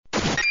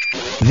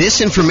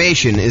This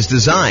information is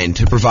designed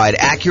to provide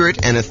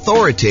accurate and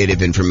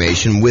authoritative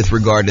information with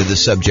regard to the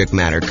subject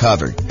matter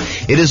covered.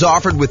 It is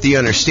offered with the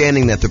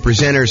understanding that the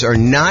presenters are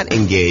not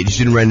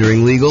engaged in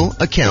rendering legal,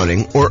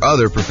 accounting, or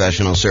other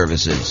professional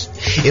services.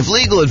 If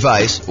legal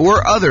advice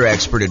or other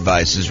expert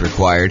advice is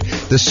required,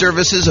 the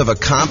services of a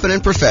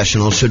competent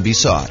professional should be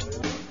sought.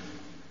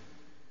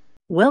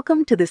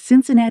 Welcome to the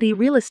Cincinnati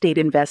Real Estate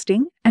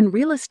Investing and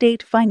Real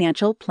Estate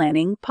Financial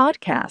Planning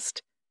Podcast.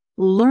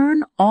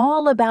 Learn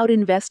all about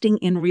investing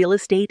in real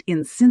estate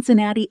in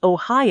Cincinnati,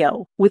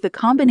 Ohio, with a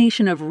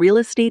combination of real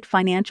estate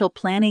financial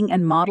planning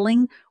and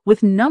modeling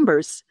with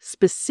numbers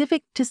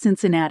specific to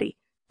Cincinnati,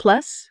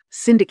 plus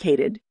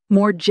syndicated,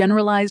 more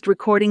generalized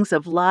recordings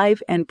of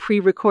live and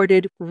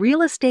pre-recorded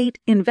real estate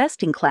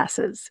investing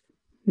classes,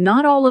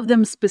 not all of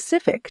them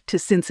specific to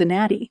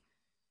Cincinnati.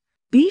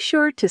 Be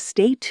sure to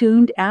stay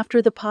tuned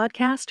after the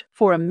podcast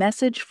for a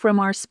message from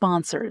our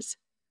sponsors.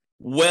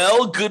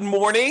 Well, good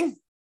morning.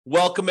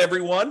 Welcome,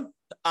 everyone.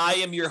 I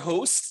am your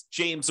host,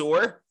 James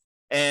Orr,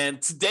 and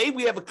today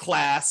we have a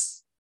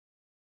class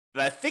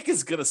that I think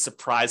is going to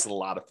surprise a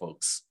lot of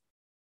folks.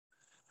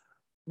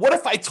 What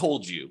if I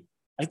told you,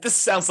 this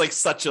sounds like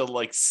such a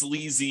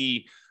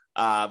sleazy,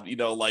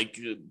 infomercial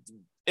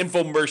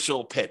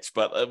pitch,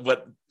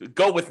 but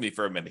go with me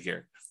for a minute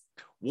here.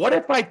 What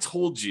if I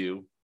told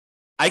you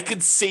I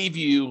could save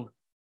you,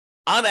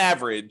 on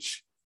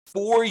average,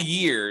 4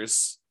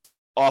 years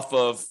off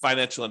of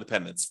financial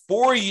independence,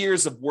 4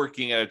 years of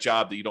working at a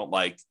job that you don't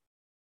like,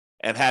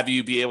 and have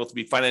you be able to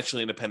be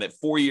financially independent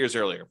 4 years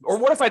earlier? Or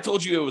what if I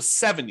told you it was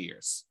 7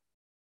 years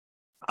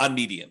on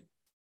median?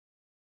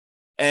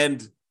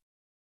 And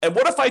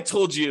what if I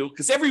told you,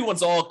 because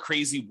everyone's all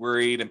crazy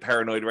worried and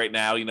paranoid right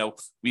now,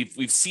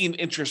 we've seen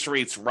interest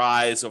rates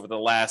rise over the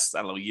last,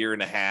 year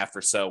and a half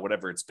or so,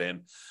 whatever it's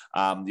been.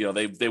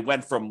 They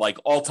went from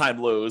all-time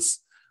lows.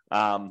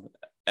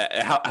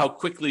 How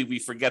quickly we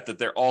forget that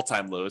they're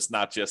all-time lows,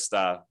 not just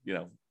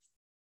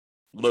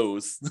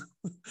lows,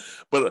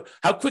 but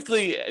how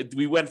quickly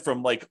we went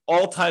from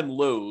all-time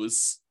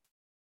lows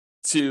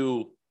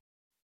to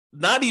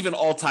not even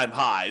all-time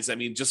highs. I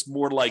mean, just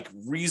more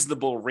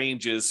reasonable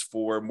ranges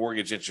for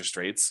mortgage interest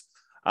rates,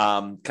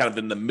 kind of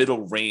in the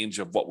middle range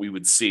of what we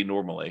would see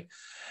normally.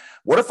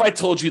 What if I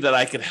told you that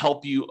I could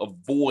help you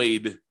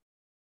avoid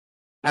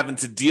having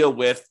to deal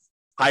with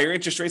higher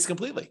interest rates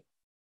completely?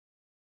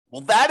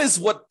 Well, that is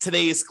what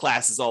today's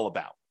class is all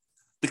about.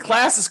 The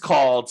class is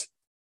called,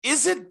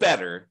 Is It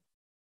Better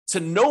to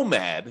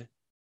Nomad,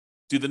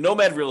 do the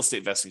Nomad real estate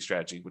investing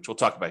strategy, which we'll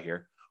talk about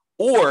here,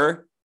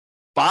 or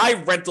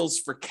buy rentals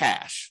for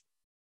cash?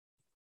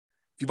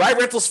 If you buy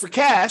rentals for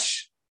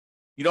cash,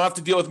 you don't have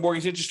to deal with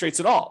mortgage interest rates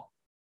at all.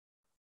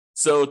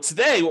 So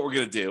today, what we're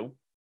going to do,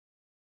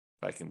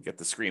 if I can get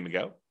the screen to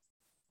go,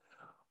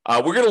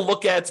 we're going to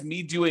look at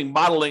me doing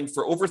modeling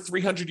for over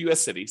 300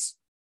 U.S. cities.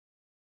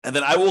 And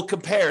then I will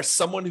compare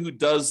someone who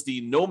does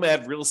the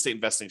Nomad real estate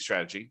investing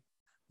strategy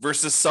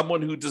versus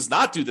someone who does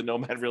not do the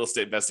Nomad real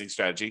estate investing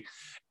strategy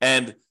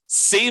and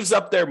saves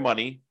up their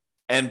money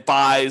and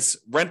buys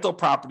rental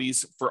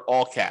properties for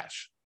all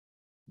cash.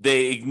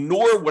 They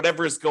ignore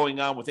whatever is going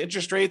on with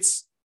interest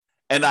rates.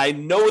 And I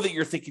know that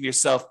you're thinking to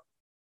yourself,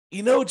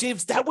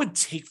 James, that would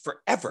take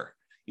forever.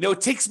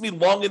 It takes me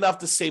long enough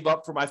to save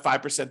up for my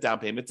 5% down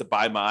payment to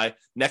buy my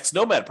next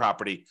Nomad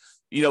property.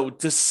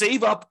 To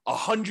save up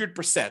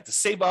 100%, to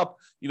save up,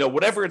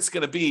 whatever it's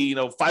going to be,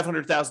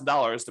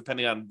 $500,000,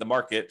 depending on the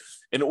market,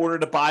 in order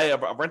to buy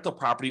a rental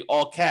property,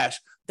 all cash,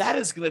 that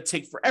is going to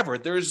take forever.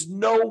 There's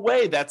no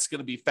way that's going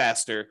to be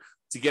faster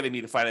to getting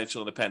me to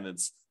financial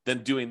independence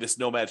than doing this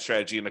Nomad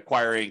strategy and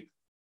acquiring,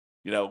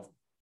 10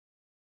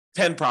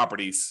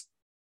 properties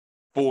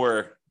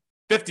for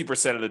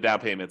 50% of the down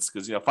payments,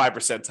 because,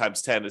 5%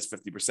 times 10 is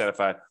 50% if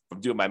I'm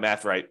doing my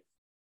math right.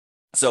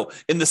 So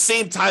in the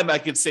same time I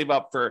could save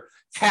up for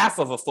half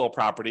of a full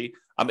property,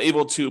 I'm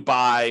able to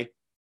buy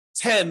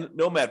 10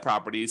 Nomad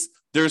properties.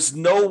 There's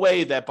no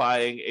way that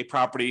buying a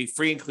property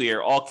free and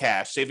clear, all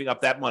cash, saving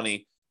up that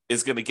money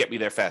is going to get me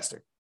there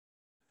faster.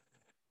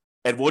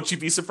 And won't you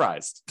be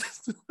surprised?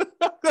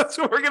 That's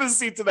what we're going to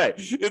see today.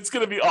 It's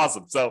going to be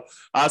awesome. So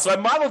I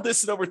modeled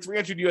this in over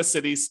 300 U.S.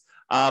 cities.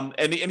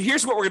 And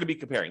here's what we're going to be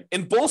comparing.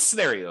 In both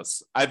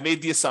scenarios, I've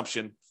made the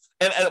assumption,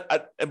 and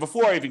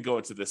before I even go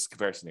into this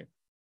comparison here,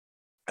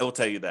 I will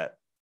tell you that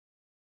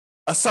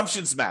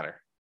assumptions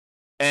matter.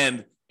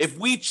 And if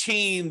we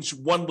change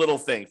one little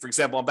thing, for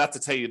example, I'm about to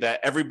tell you that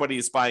everybody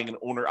is buying an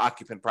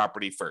owner-occupant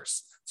property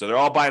first. So they're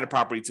all buying a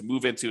property to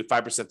move into,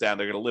 5% down.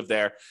 They're going to live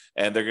there,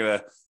 and they're going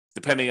to,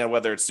 depending on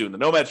whether it's doing the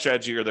Nomad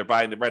strategy or they're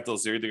buying the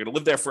rentals, they're either going to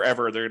live there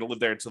forever or they're going to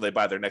live there until they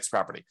buy their next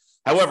property.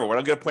 However, what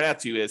I'm going to point out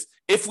to you is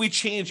if we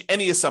change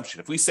any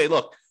assumption, if we say,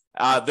 look,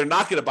 they're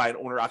not going to buy an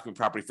owner-occupant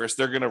property first.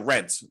 They're going to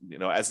rent,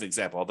 as an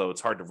example, although it's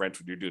hard to rent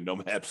when you're doing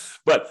Nomad,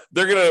 but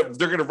they're going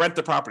to rent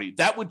the property.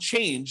 That would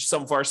change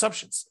some of our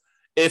assumptions.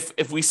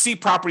 If we see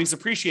properties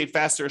appreciate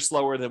faster or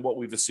slower than what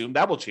we've assumed,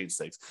 that will change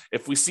things.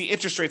 If we see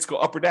interest rates go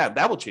up or down,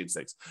 that will change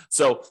things.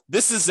 So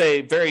this is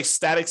a very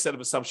static set of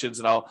assumptions,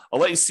 and I'll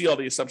let you see all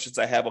the assumptions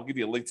I have. I'll give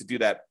you a link to do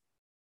that.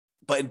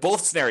 But in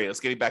both scenarios,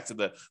 getting back to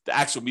the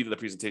actual meat of the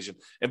presentation,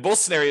 in both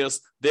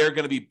scenarios, they're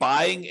going to be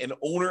buying an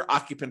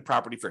owner-occupant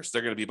property first.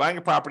 They're going to be buying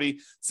a property,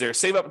 so they're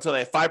save up until they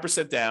have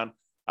 5% down.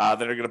 Then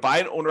they're going to buy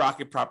an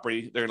owner-occupant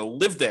property. They're going to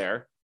live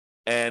there,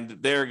 and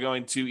they're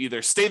going to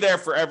either stay there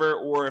forever,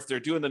 or if they're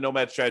doing the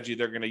Nomad strategy,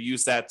 they're going to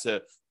use that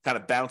to kind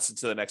of bounce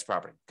into the next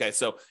property. Okay,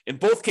 so in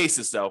both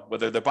cases, though,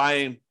 whether they're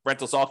buying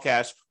rentals all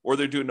cash or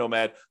they're doing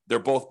Nomad, they're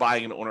both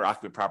buying an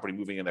owner-occupant property,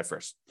 moving in there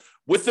first.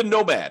 With the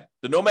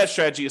Nomad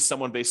strategy is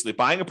someone basically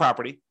buying a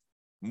property,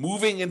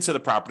 moving into the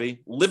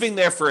property, living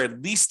there for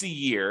at least a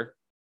year,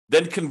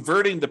 then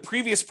converting the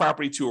previous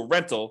property to a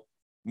rental,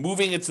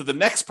 moving into the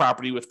next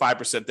property with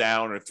 5%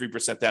 down or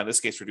 3% down. In this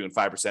case, we're doing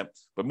 5%,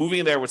 but moving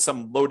in there with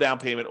some low down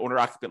payment,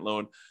 owner-occupant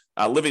loan,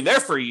 living there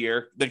for a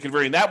year, then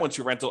converting that one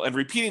to rental and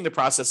repeating the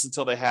process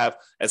until they have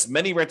as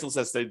many rentals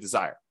as they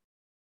desire.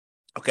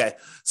 Okay,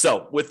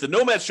 so with the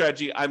Nomad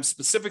strategy, I'm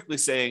specifically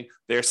saying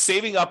they're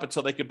saving up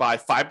until they could buy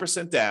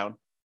 5% down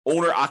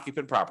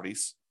owner-occupant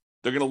properties.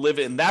 They're going to live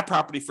in that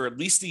property for at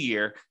least a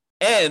year,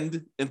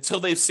 and until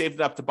they've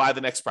saved up to buy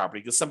the next property,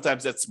 because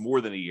sometimes that's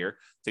more than a year.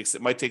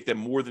 It might take them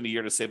more than a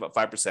year to save up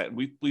 5%. And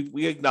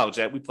we acknowledge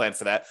that. We plan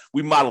for that.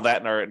 We model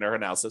that in our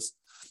analysis.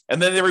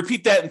 And then they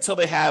repeat that until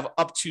they have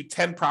up to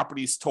 10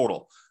 properties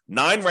total,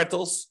 9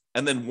 rentals,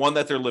 and then 1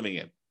 that they're living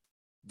in.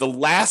 The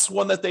last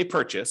one that they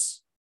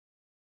purchase,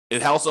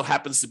 it also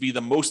happens to be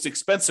the most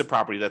expensive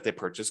property that they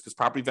purchase because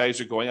property values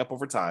are going up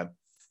over time,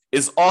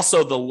 is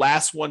also the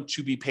last one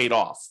to be paid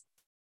off.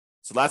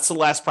 So that's the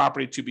last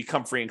property to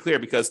become free and clear,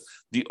 because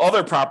the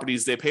other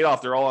properties they paid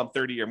off, they're all on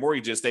 30-year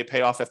mortgages. They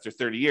pay off after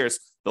 30 years.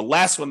 The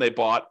last one they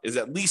bought is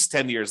at least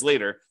 10 years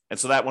later. And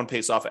so that one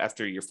pays off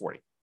after year 40.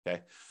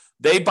 Okay.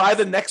 They buy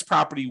the next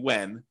property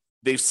when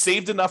they've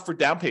saved enough for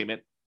down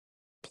payment,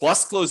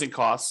 plus closing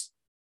costs,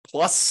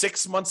 plus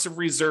 6 months of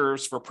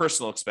reserves for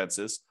personal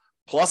expenses,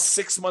 plus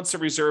 6 months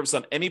of reserves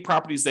on any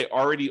properties they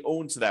already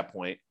own to that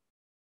point,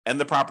 and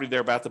the property they're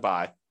about to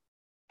buy.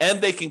 And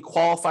they can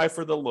qualify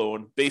for the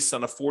loan based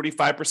on a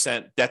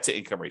 45% debt to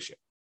income ratio.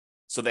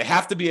 So they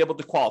have to be able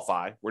to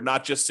qualify. We're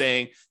not just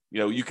saying,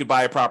 you could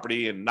buy a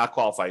property and not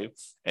qualify you.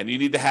 And you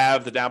need to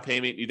have the down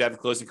payment, you need to have the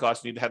closing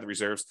costs, you need to have the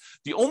reserves.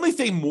 The only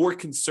thing more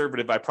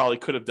conservative I probably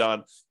could have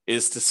done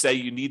is to say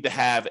you need to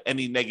have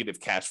any negative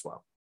cash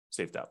flow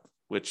saved up,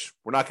 which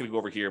we're not going to go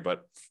over here,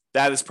 but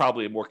that is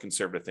probably a more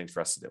conservative thing for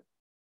us to do.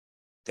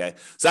 Okay,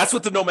 so that's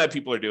what the Nomad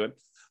people are doing.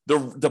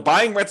 The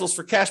buying rentals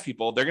for cash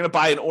people, they're going to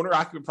buy an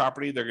owner-occupant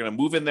property. They're going to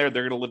move in there.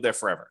 They're going to live there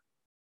forever.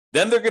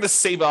 Then they're going to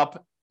save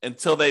up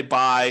until they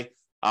buy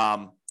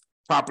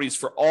properties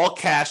for all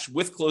cash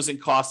with closing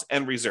costs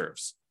and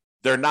reserves.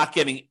 They're not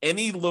getting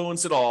any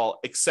loans at all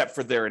except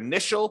for their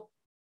initial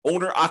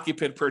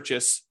owner-occupant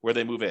purchase where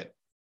they move in.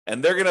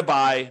 And they're going to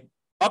buy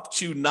up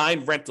to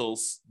 9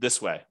 rentals this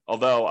way.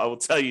 Although I will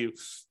tell you,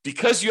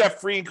 because you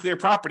have free and clear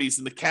properties,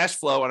 and the cash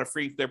flow on a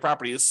free and clear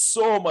property is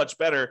so much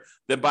better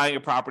than buying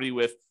a property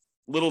with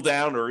little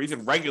down or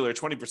even regular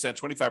 20%,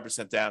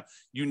 25% down,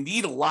 you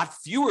need a lot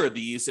fewer of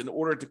these in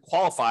order to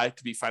qualify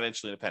to be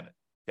financially independent.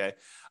 Okay.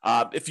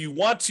 If you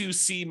want to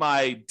see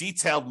my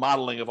detailed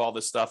modeling of all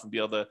this stuff and be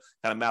able to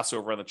kind of mouse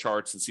over on the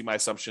charts and see my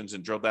assumptions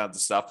and drill down to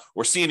stuff,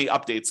 or see any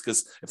updates,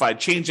 because if I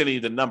change any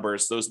of the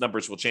numbers, those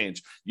numbers will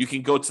change. You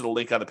can go to the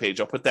link on the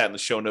page. I'll put that in the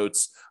show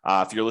notes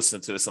if you're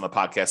listening to this on the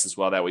podcast as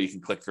well. That way you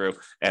can click through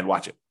and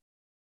watch it.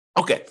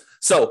 Okay.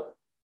 So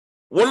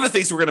one of the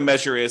things we're going to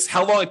measure is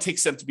how long it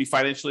takes them to be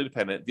financially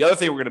independent. The other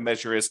thing we're going to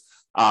measure is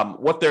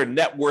what their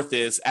net worth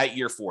is at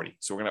year 40.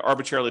 So we're going to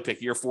arbitrarily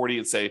pick year 40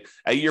 and say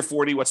at year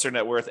 40, what's their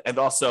net worth? And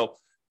also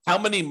how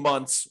many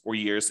months or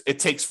years it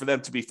takes for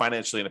them to be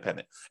financially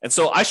independent. And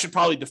so I should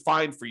probably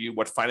define for you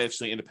what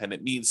financially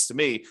independent means to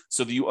me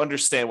so that you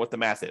understand what the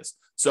math is.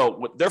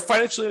 So they're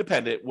financially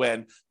independent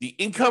when the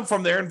income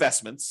from their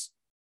investments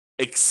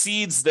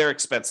exceeds their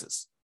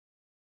expenses.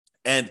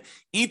 And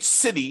each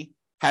city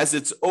has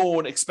its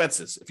own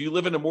expenses. If you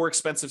live in a more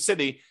expensive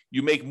city,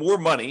 you make more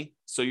money,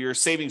 so your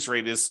savings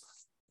rate is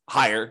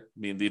higher. I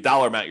mean, the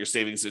dollar amount you're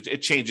saving,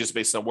 it changes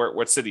based on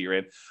what city you're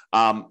in.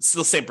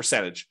 Still the same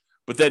percentage.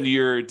 But then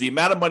the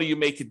amount of money you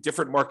make in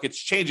different markets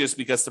changes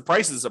because the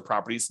prices of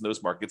properties in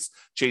those markets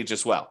change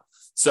as well.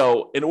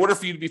 So in order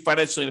for you to be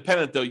financially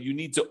independent, though, you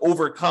need to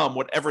overcome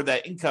whatever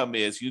that income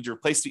is. You need to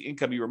replace the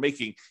income you were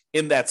making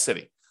in that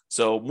city.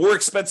 So more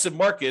expensive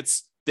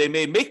markets, they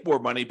may make more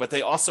money, but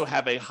they also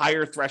have a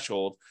higher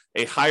threshold,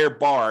 a higher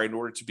bar in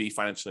order to be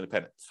financially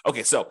independent.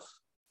 Okay, so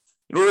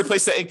in order to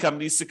replace that income, it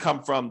needs to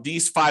come from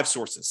these 5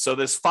 sources. So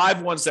there's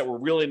 5 ones that we're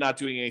really not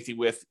doing anything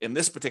with in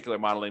this particular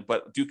modeling,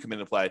 but do come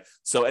into play.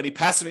 So any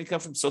passive income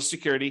from Social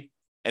Security,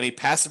 any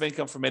passive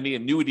income from any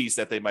annuities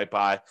that they might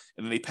buy,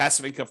 and any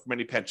passive income from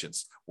any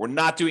pensions. We're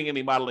not doing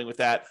any modeling with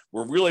that.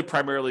 We're really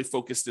primarily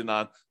focused in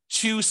on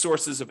 2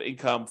 sources of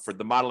income for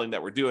the modeling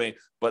that we're doing,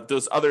 but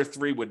those other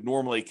 3 would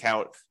normally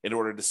count in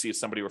order to see if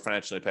somebody were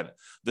financially independent.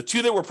 The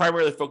 2 that we're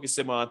primarily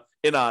focusing on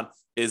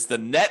is the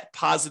net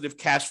positive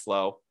cash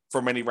flow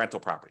from any rental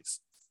properties.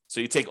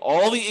 So you take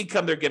all the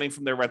income they're getting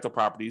from their rental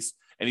properties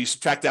and you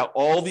subtract out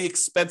all the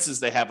expenses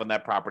they have on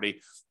that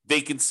property,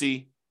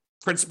 vacancy,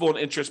 principal and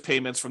interest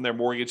payments from their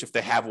mortgage if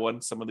they have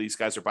one. Some of these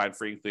guys are buying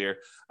free and clear.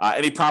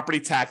 Any property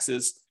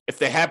taxes. If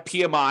they have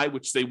PMI,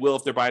 which they will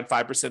if they're buying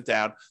 5%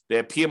 down, they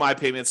have PMI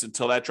payments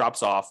until that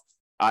drops off.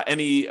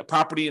 Any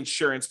property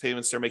insurance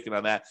payments they're making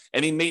on that,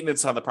 any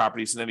maintenance on the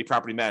properties, and any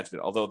property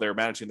management, although they're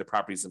managing the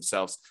properties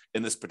themselves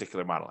in this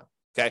particular modeling.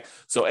 Okay,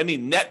 so any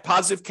net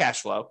positive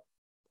cash flow,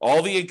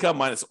 all the income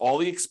minus all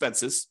the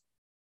expenses.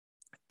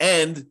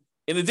 And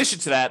in addition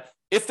to that,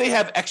 if they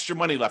have extra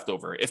money left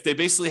over, if they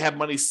basically have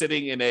money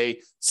sitting in a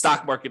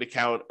stock market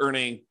account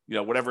earning,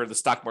 whatever the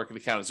stock market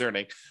account is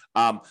earning,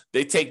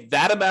 they take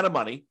that amount of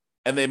money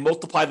and they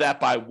multiply that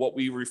by what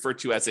we refer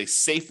to as a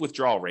safe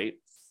withdrawal rate.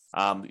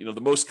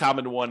 The most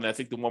common one, and I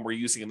think the one we're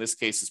using in this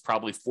case is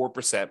probably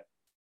 4%.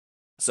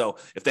 So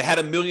if they had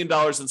 $1 million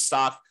in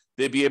stock,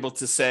 they'd be able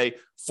to say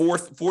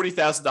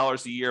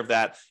 $40,000 a year of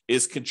that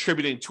is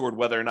contributing toward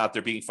whether or not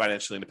they're being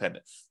financially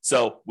independent.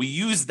 So we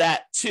use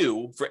that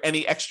too for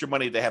any extra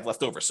money they have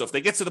left over. So if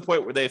they get to the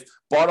point where they've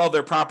bought all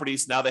their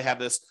properties, now they have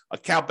this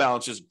account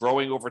balance just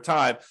growing over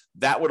time,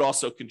 that would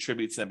also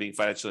contribute to them being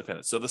financially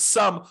independent. So the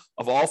sum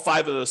of all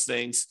 5 of those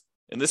things,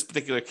 in this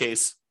particular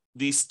case,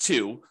 these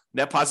 2,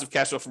 net positive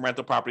cash flow from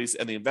rental properties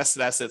and the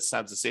invested assets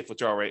times the safe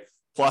withdrawal rate,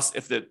 plus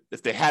if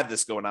they had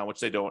this going on,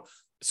 which they don't,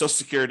 Social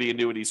Security,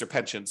 annuities, or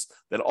pensions,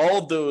 then all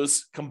of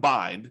those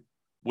combined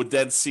would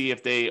then see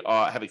if they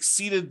have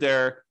exceeded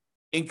their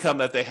income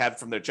that they had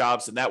from their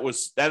jobs. And that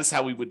is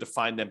how we would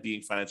define them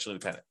being financially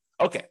independent.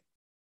 Okay,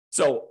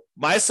 so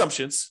my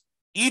assumptions,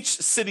 each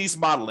city's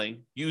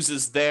modeling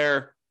uses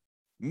their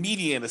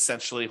median,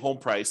 essentially, home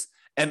price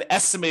and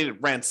estimated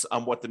rents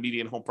on what the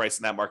median home price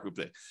in that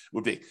market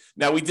would be.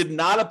 Now, we did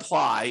not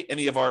apply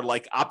any of our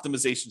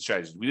optimization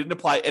strategies. We didn't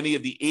apply any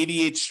of the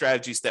 88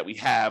 strategies that we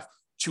have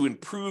to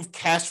improve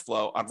cash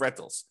flow on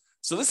rentals.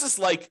 So this is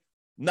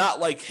not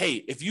like,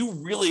 hey, if you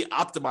really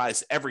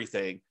optimize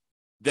everything,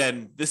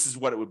 then this is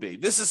what it would be.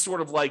 This is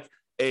sort of like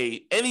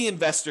any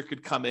investor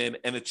could come in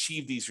and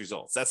achieve these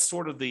results. That's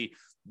sort of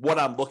what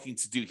I'm looking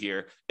to do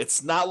here.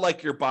 It's not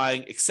like you're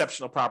buying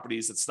exceptional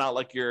properties. It's not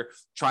like you're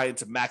trying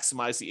to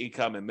maximize the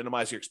income and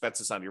minimize your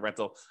expenses on your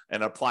rental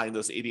and applying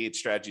those 88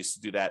 strategies to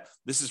do that.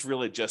 This is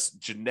really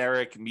just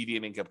generic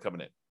median income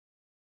coming in.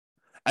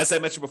 As I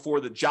mentioned before,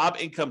 the job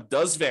income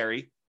does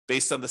vary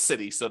based on the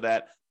city so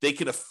that they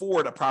can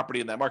afford a property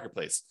in that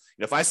marketplace.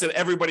 If I said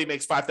everybody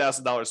makes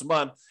 $5,000 a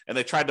month and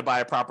they tried to buy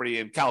a property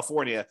in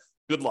California,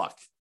 good luck.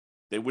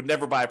 They would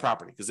never buy a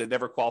property because they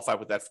never qualify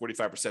with that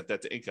 45%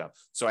 debt to income.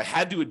 So I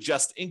had to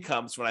adjust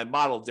incomes when I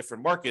modeled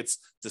different markets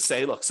to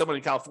say, look, someone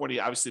in California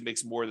obviously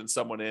makes more than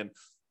someone in,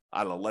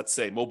 let's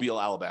say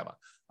Mobile, Alabama,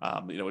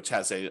 which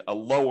has a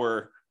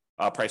lower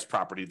price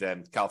property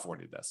than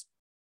California does.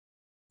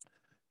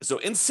 So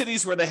in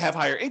cities where they have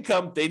higher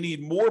income, they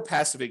need more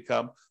passive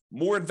income,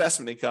 more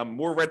investment income,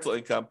 more rental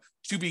income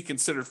to be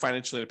considered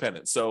financially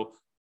independent. So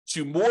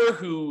to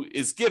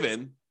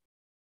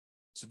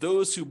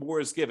those who more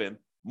is given,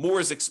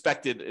 more is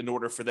expected in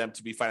order for them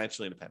to be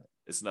financially independent.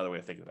 It's another way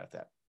of thinking about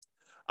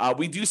that.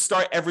 We do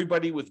start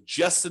everybody with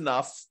just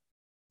enough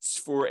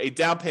for a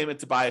down payment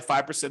to buy a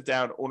 5%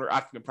 down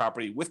owner-occupant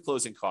property with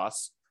closing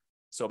costs.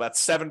 So about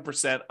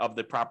 7% of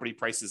the property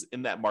prices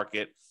in that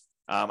market.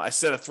 I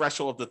set a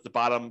threshold at the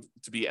bottom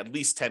to be at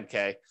least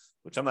 10K,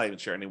 which I'm not even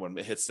sure anyone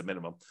hits the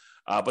minimum.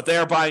 But they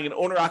are buying an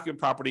owner-occupant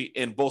property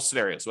in both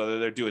scenarios, whether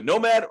they're doing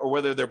Nomad or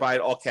whether they're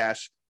buying all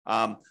cash.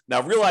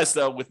 Now realize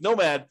though, with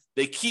Nomad,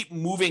 they keep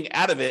moving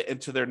out of it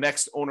into their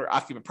next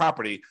owner-occupant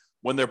property.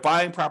 When they're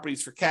buying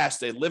properties for cash,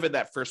 they live in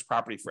that first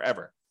property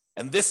forever.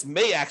 And this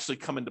may actually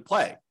come into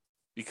play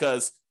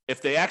because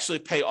if they actually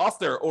pay off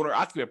their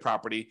owner-occupant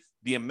property,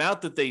 the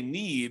amount that they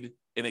need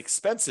in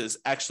expenses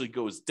actually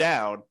goes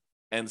down.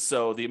 And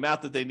so the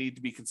amount that they need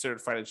to be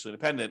considered financially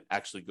independent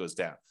actually goes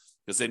down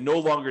because they no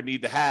longer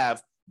need to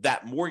have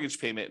that mortgage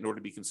payment in order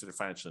to be considered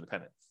financially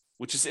independent,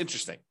 which is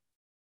interesting.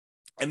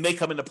 And may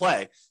come into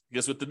play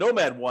because with the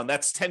Nomad one,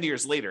 that's 10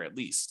 years later at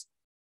least,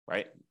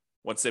 right?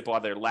 Once they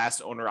bought their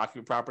last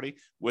owner-occupant property.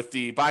 With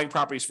the buying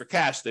properties for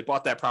cash, they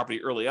bought that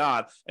property early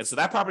on. And so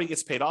that property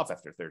gets paid off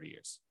after 30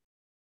 years.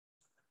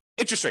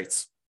 Interest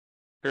rates.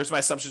 Here's my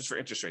assumptions for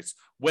interest rates.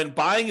 When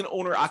buying an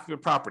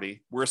owner-occupant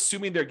property, we're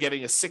assuming they're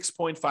getting a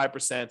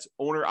 6.5%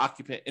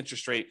 owner-occupant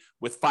interest rate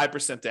with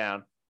 5%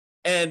 down.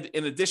 And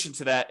in addition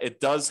to that,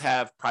 it does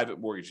have private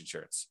mortgage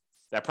insurance.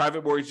 That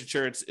private mortgage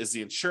insurance is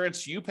the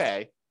insurance you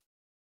pay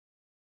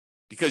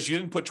because you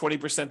didn't put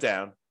 20%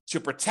 down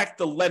to protect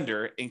the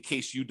lender in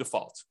case you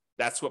default.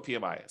 That's what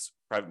PMI is,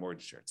 private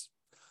mortgage insurance.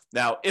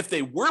 Now, if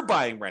they were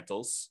buying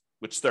rentals,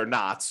 which they're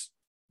not,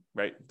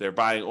 right? They're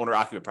buying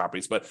owner-occupant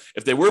properties. But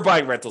if they were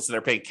buying rentals, then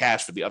they're paying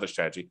cash for the other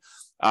strategy.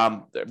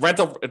 The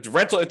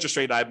rental interest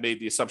rate, I've made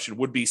the assumption,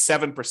 would be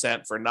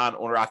 7% for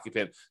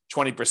non-owner-occupant,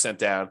 20%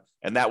 down,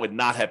 and that would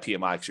not have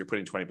PMI because you're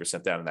putting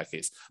 20% down in that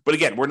case. But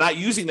again, we're not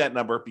using that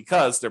number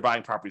because they're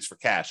buying properties for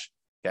cash.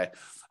 Okay.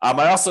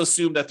 I also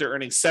assume that they're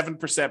earning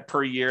 7%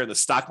 per year in the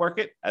stock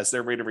market as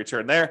their rate of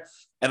return there.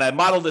 And I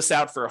modeled this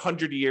out for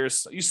 100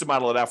 years. I used to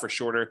model it out for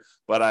shorter,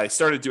 but I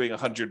started doing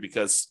 100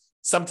 because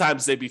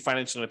sometimes they'd be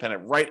financially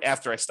independent right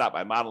after I stopped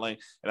my modeling.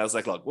 And I was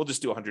like, look, we'll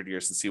just do 100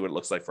 years and see what it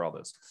looks like for all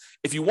those.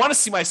 If you want to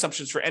see my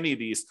assumptions for any of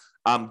these,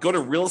 go to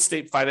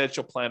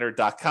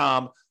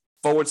realestatefinancialplanner.com/model,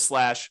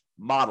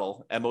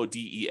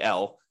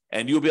 MODEL,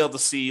 and you'll be able to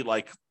see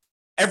like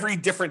every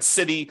different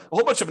city, a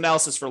whole bunch of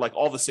analysis for like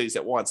all the cities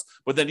at once,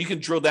 but then you can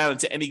drill down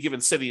into any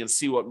given city and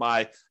see what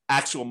my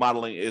actual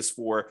modeling is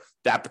for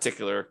that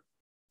particular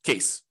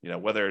case,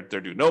 whether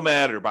they're doing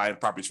Nomad or buying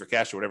properties for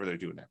cash or whatever they're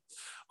doing there.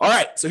 All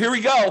right, so here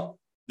we go.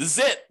 This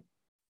is it.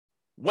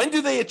 When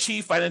do they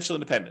achieve financial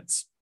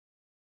independence?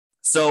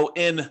 So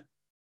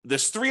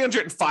there's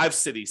 305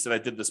 cities that I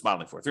did this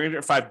modeling for,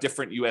 305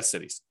 different US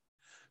cities.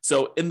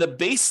 So in the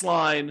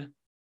baseline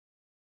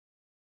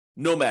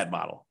Nomad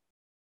model,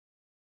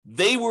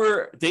 they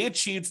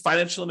achieved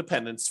financial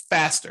independence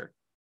faster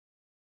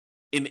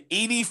in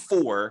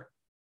 84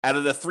 out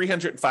of the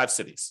 305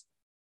 cities.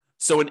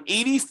 So in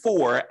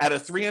 84 out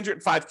of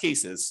 305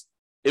 cases,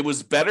 it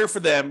was better for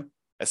them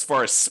as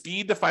far as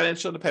speed to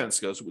financial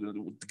independence goes,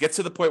 to get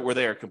to the point where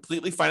they are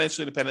completely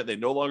financially independent, they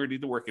no longer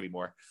need to work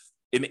anymore.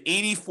 In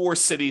 84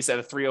 cities out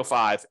of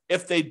 305,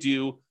 if they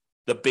do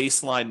the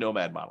baseline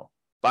Nomad model,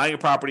 buying a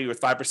property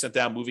with 5%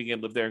 down, moving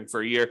in, live there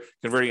for a year,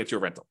 converting it to a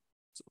rental.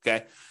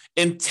 Okay.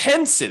 In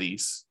 10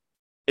 cities,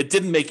 it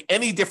didn't make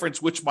any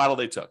difference which model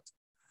they took.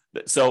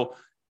 So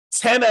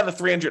 10 out of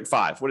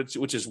 305,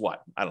 which is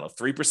what? I don't know,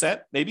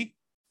 3% maybe?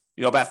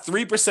 About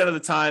 3% of the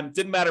time,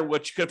 didn't matter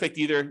what, you could have picked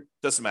either,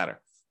 doesn't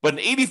matter. But in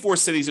 84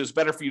 cities, it was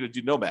better for you to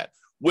do Nomad,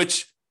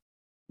 which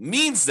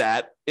means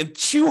that in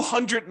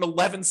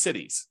 211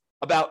 cities,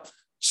 about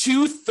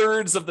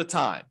 2/3 of the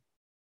time,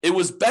 it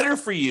was better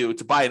for you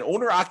to buy an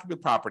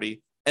owner-occupant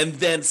property and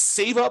then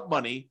save up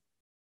money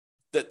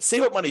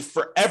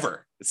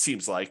forever, it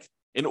seems like,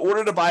 in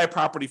order to buy a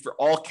property for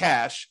all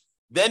cash,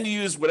 then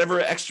use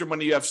whatever extra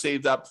money you have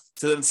saved up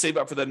to then save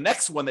up for the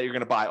next one that you're going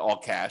to buy all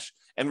cash,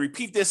 and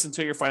repeat this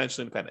until you're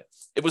financially independent.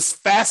 It was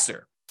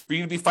faster for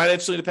you to be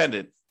financially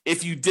independent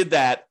if you did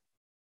that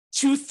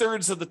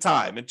 2/3 of the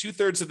time in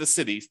 2/3 of the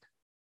cities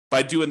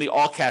by doing the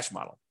all cash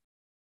model.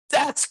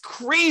 That's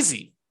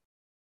crazy,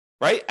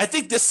 right? I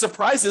think this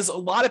surprises a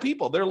lot of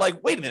people. They're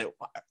like, wait a minute,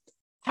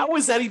 how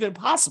is that even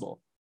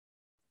possible?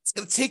 It's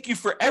going to take you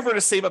forever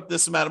to save up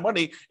this amount of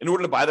money in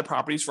order to buy the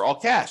properties for all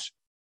cash.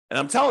 And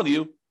I'm telling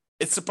you,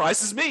 it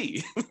surprises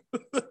me.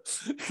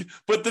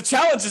 But the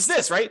challenge is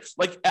this, right?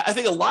 Like, I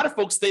think a lot of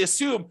folks, they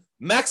assume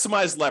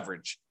maximize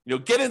leverage,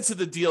 get into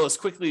the deal as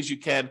quickly as you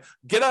can,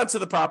 get onto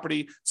the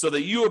property so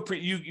that you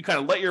kind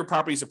of let your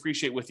properties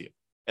appreciate with you.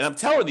 And I'm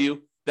telling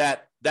you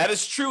that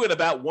is true in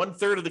about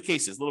 1/3 of the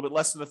cases, a little bit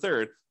less than a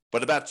third,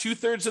 but about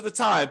 2/3 of the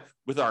time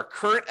with our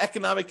current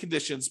economic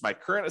conditions, my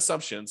current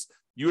assumptions,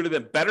 you would have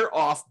been better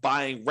off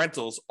buying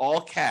rentals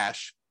all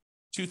cash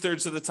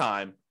 2/3 of the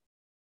time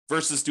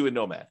versus doing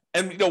Nomad.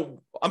 And,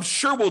 I'm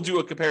sure we'll do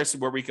a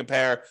comparison where we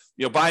compare,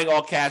 buying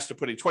all cash to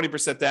putting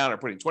 20% down or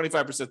putting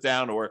 25%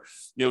 down, or,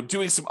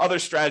 doing some other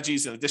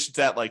strategies in addition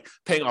to that, like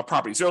paying off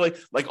properties early.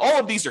 Like, all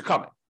of these are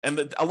coming.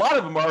 And a lot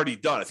of them are already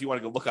done if you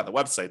want to go look on the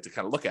website to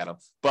kind of look at them.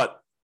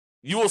 But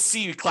you will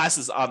see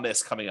classes on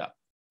this coming up.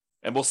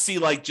 And we'll see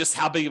like just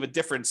how big of a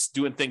difference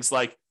doing things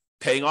like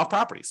paying off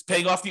properties,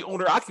 paying off the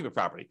owner-occupant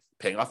property,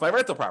 paying off my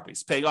rental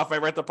properties, paying off my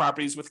rental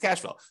properties with cash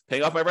flow,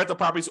 paying off my rental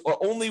properties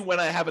or only when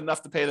I have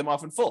enough to pay them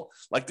off in full.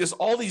 Like, there's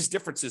all these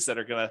differences that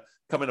are going to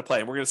come into play,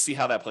 and we're going to see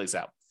how that plays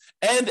out.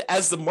 And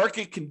as the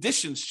market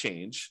conditions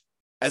change,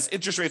 as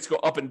interest rates go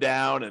up and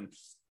down, and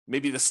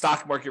maybe the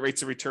stock market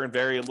rates of return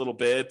vary a little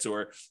bit,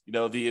 or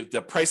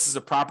the prices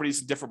of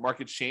properties in different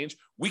markets change,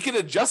 we can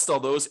adjust all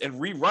those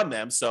and rerun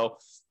them. So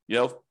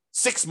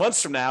 6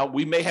 months from now,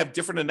 we may have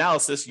different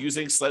analysis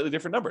using slightly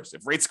different numbers.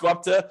 If rates go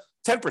up to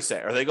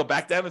 10% or they go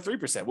back down to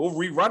 3%, we'll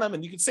rerun them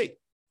and you can see.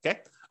 Okay.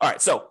 All right.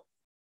 So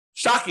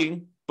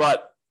shocking,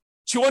 but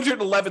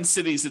 211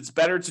 cities, it's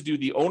better to do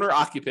the owner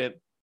occupant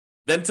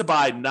than to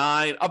buy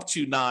up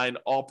to nine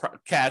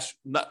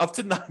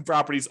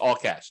properties, all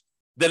cash,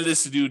 than it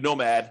is to do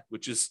Nomad,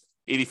 which is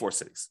 84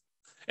 cities.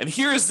 And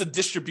here is the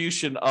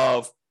distribution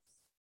of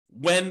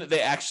when they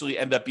actually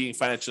end up being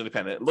financially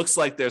independent. It looks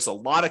like there's a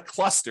lot of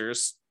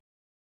clusters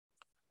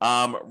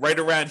right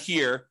around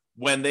here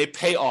when they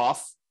pay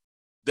off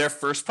their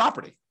first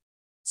property.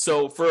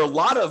 So for a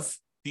lot of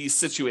these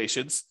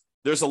situations,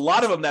 there's a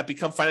lot of them that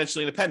become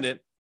financially independent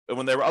and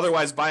when they were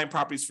otherwise buying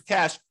properties for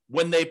cash,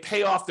 when they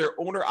pay off their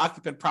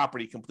owner-occupant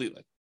property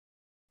completely,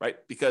 right?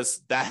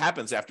 Because that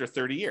happens after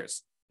 30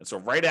 years. And so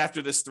right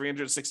after this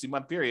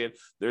 360-month period,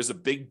 there's a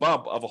big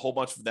bump of a whole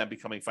bunch of them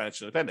becoming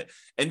financially independent.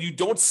 And you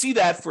don't see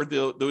that for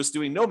those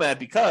doing Nomad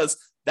because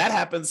that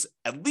happens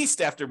at least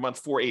after month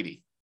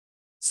 480,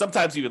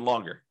 sometimes even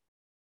longer.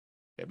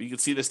 Okay, but you can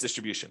see this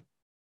distribution.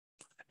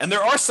 And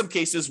there are some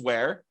cases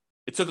where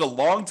it took a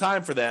long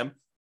time for them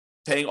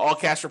paying all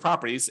cash for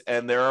properties,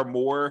 and there are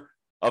more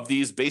of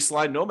these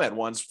baseline Nomad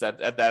ones that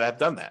have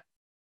done that.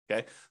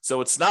 Okay, so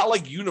it's not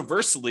like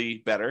universally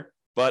better,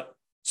 but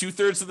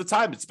 2/3 of the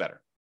time it's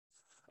better.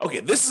 Okay,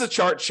 this is a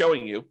chart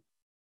showing you.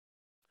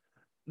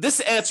 This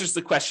answers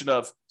the question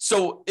of,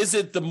 so is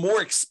it the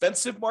more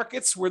expensive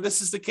markets where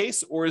this is the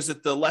case, or is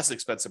it the less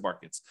expensive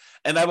markets?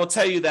 And I will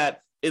tell you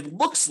that it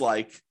looks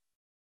like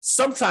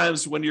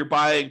sometimes when you're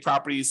buying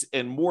properties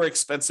in more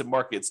expensive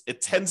markets,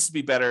 it tends to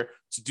be better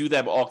to do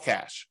them all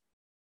cash,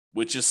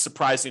 which is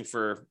surprising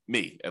for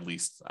me, at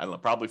least. I don't know,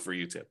 probably for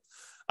you too.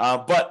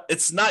 But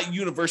it's not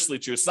universally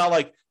true. It's not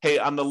like, hey,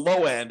 on the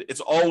low end,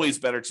 it's always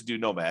better to do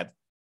Nomad.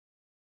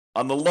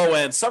 On the low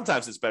end,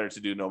 sometimes it's better to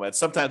do Nomad.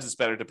 Sometimes it's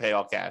better to pay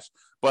all cash.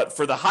 But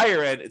for the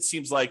higher end, it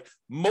seems like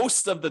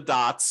most of the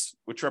dots,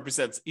 which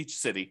represents each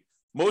city,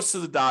 most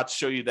of the dots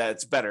show you that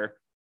it's better.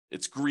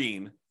 It's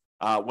green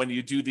when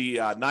you do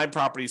the 9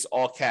 properties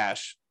all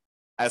cash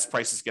as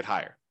prices get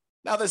higher.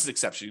 Now, there's an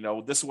exception.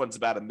 This one's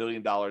about $1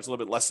 million, a little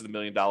bit less than $1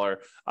 million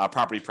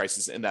property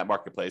prices in that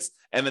marketplace.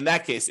 And in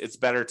that case, it's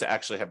better to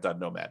actually have done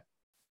Nomad.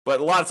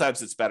 But a lot of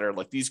times it's better,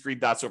 like these green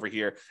dots over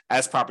here,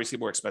 as properties get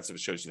more expensive,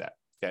 it shows you that.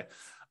 Okay.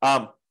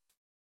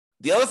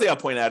 The other thing I'll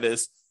point out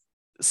is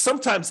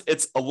sometimes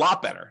it's a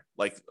lot better.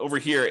 Like over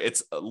here,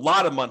 it's a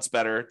lot of months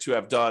better to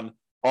have done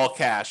all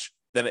cash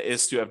than it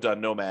is to have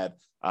done Nomad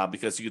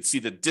because you can see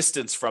the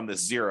distance from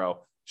this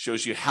 0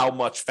 shows you how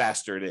much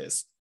faster it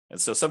is. And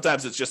so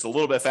sometimes it's just a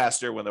little bit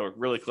faster when they're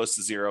really close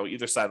to 0,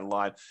 either side of the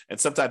line. And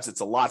sometimes it's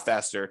a lot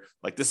faster.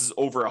 Like this is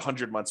over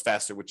 100 months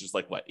faster, which is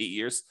like what, 8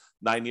 years,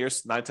 9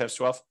 years, 9 times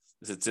 12,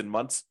 it's in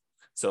months.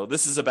 So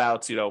this is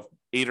about,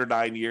 8 or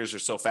 9 years or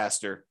so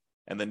faster.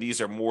 And then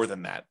these are more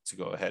than that to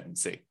go ahead and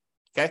see.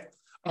 Okay.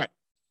 All right.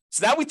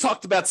 So now we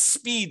talked about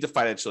speed to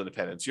financial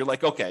independence. You're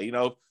like, okay,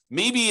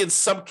 maybe in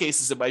some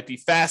cases it might be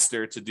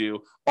faster to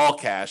do all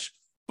cash,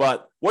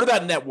 but what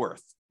about net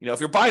worth? If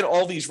you're buying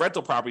all these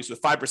rental properties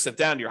with 5%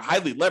 down, you're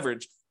highly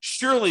leveraged.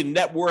 Surely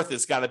net worth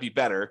has got to be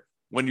better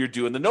when you're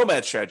doing the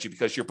Nomad strategy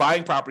because you're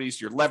buying properties,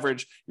 your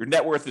leverage, your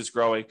net worth is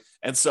growing.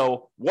 And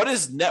so what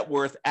is net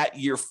worth at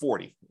year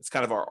 40? It's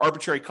kind of our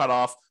arbitrary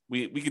cutoff.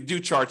 We could do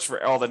charts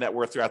for all the net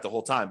worth throughout the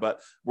whole time,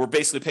 but we're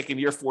basically picking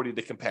year 40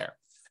 to compare.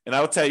 And I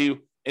will tell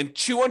you, in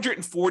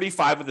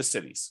 245 of the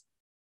cities,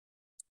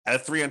 out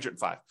of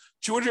 305,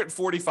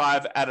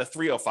 245 out of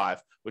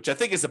 305, which I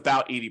think is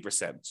about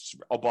 80%.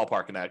 I'll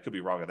ballpark in that. I could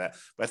be wrong on that,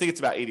 but I think it's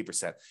about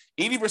 80%.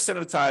 80% of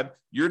the time,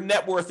 your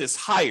net worth is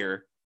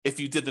higher if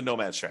you did the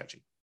Nomad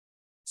strategy.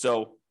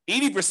 So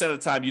 80% of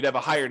the time, you'd have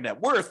a higher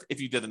net worth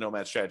if you did the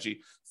Nomad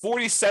strategy.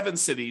 47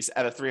 cities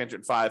out of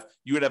 305,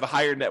 you would have a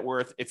higher net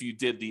worth if you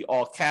did the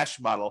all cash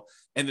model.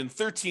 And in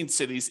 13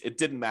 cities, it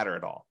didn't matter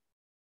at all.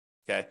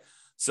 Okay.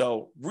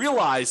 So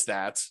realize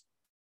that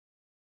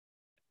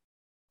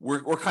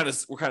we're kind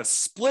of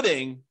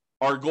splitting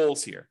our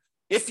goals here.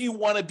 If you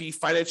want to be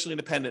financially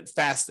independent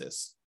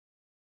fastest,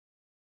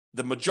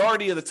 the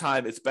majority of the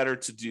time, it's better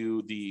to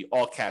do the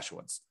all cash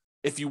ones.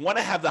 If you want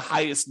to have the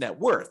highest net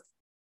worth,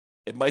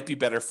 it might be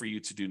better for you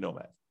to do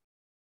Nomad.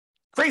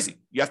 Crazy.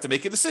 You have to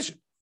make a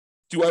decision.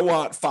 Do I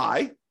want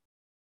FI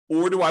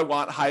or do I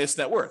want highest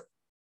net worth?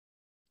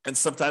 And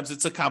sometimes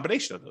it's a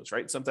combination of those,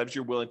 right? Sometimes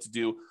you're willing to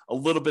do a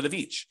little bit of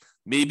each.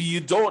 Maybe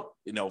you don't,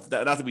 not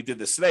that we did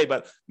this today,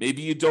 but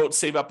maybe you don't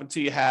save up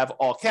until you have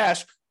all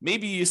cash.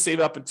 Maybe you save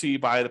up until you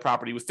buy the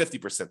property with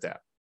 50% down.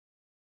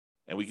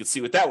 And we can see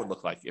what that would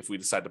look like if we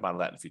decide to model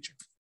that in the future.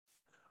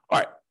 All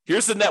right,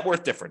 here's the net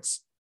worth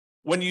difference.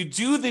 When you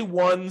do the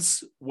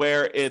ones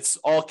where it's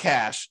all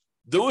cash,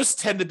 those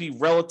tend to be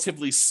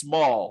relatively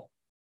small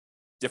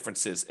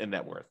differences in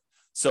net worth.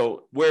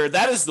 So where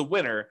that is the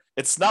winner,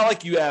 it's not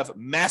like you have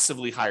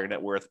massively higher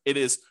net worth. It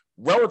is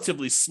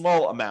relatively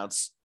small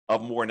amounts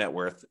of more net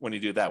worth when you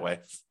do it that way.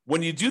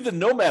 When you do the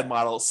Nomad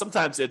model,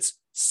 sometimes it's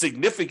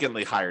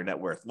significantly higher net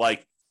worth,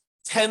 like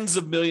tens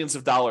of millions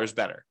of dollars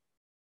better.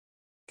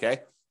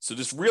 Okay. So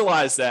just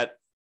realize that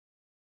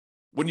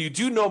when you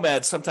do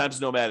Nomad,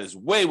 sometimes Nomad is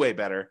way, way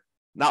better.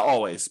 Not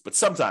always, but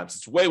sometimes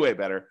it's way, way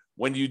better.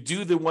 When you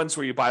do the ones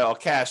where you buy all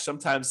cash,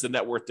 sometimes the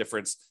net worth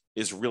difference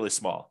is really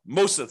small.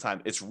 Most of the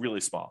time, it's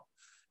really small.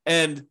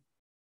 And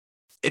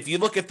if you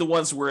look at the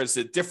ones where it's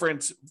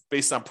different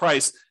based on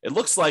price, it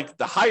looks like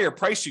the higher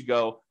price you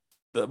go,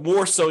 the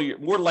more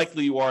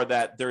likely you are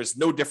that there is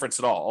no difference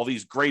at all. All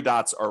these gray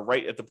dots are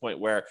right at the point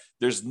where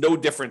there's no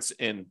difference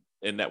in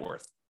net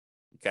worth.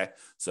 Okay,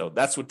 so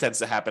that's what tends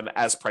to happen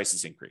as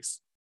prices increase.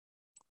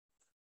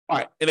 All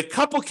right. In a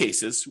couple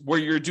cases where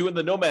you're doing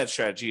the Nomad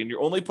strategy and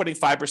you're only putting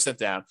 5%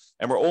 down,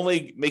 and we're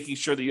only making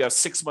sure that you have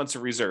 6 months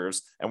of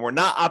reserves, and we're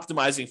not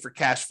optimizing for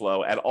cash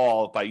flow at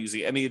all by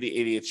using any of the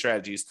 88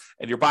 strategies,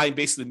 and you're buying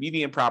basically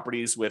median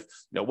properties with,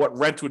 what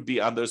rent would be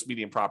on those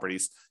median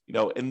properties,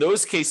 in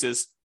those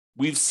cases,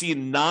 we've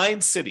seen 9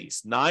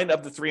 cities, 9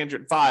 of the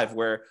 305,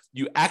 where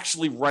you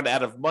actually run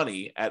out of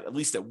money at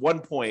least at one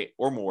point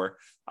or more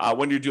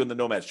when you're doing the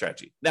Nomad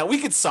strategy. Now, we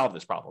could solve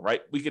this problem,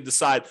 right? We could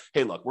decide,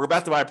 hey, look, we're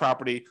about to buy a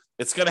property.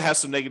 It's going to have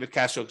some negative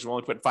cash flow because we're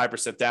only putting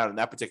 5% down in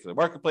that particular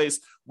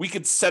marketplace. We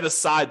could set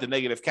aside the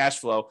negative cash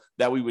flow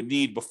that we would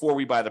need before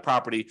we buy the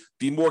property,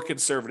 be more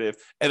conservative.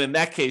 And in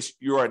that case,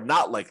 you are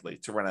not likely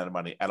to run out of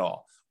money at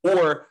all.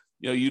 Or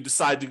you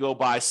decide to go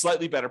buy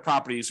slightly better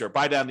properties or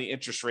buy down the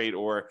interest rate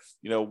or,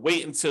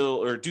 wait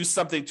until or do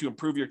something to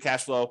improve your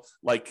cash flow,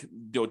 like,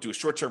 do a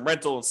short-term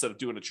rental instead of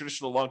doing a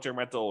traditional long-term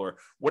rental or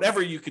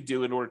whatever you could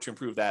do in order to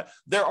improve that.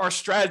 There are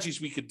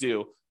strategies we could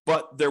do,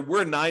 but there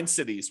were 9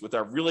 cities with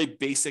our really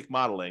basic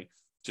modeling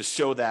to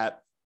show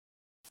that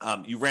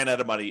you ran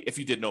out of money if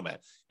you did Nomad.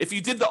 If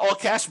you did the all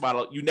cash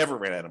model, you never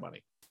ran out of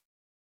money.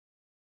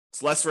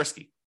 It's less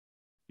risky.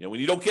 When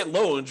you don't get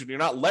loans and you're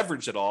not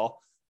leveraged at all,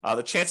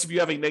 the chance of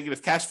you having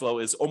negative cash flow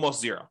is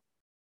almost zero.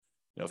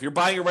 If you're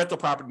buying a rental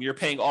property and you're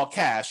paying all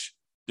cash,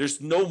 there's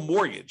no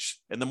mortgage.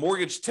 And the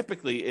mortgage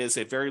typically is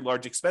a very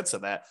large expense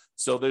on that.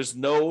 So there's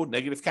no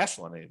negative cash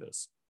flow on any of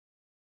those.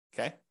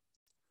 Okay.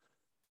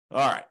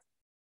 All right.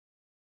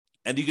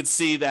 And you can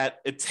see that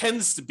it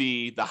tends to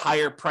be the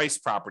higher price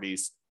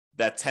properties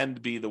that tend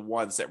to be the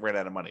ones that ran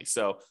out of money.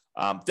 So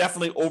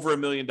definitely over $1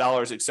 million,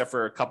 except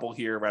for a couple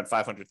here around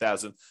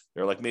 500,000.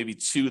 There are like maybe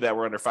 2 that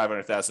were under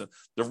 500,000.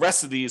 The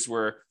rest of these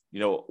were,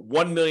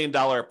 $1 million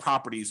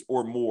properties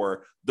or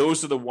more.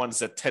 Those are the ones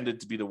that tended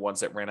to be the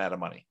ones that ran out of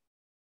money.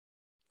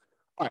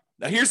 All right.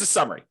 Now here's a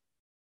summary.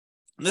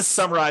 And this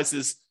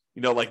summarizes,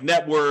 like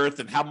net worth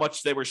and how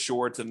much they were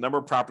short and the number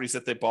of properties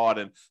that they bought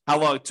and how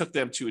long it took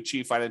them to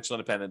achieve financial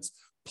independence,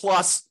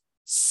 plus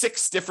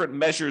 6 different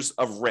measures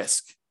of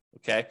risk.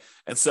 Okay.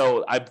 And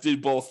so I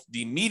did both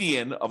the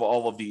median of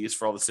all of these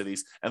for all the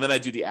cities, and then I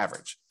do the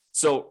average.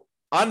 So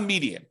on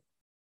median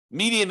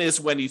is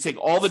when you take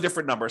all the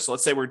different numbers. So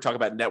let's say we're talking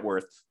about net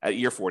worth at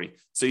year 40.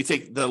 So you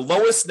take the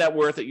lowest net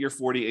worth at year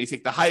 40 and you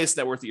take the highest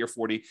net worth at year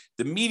 40.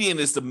 The median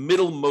is the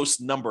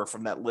middlemost number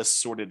from that list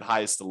sorted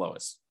highest to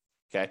lowest.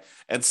 Okay.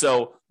 And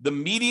so the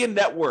median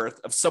net worth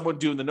of someone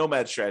doing the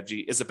Nomad strategy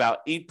is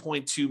about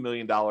 $8.2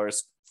 million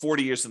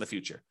 40 years in the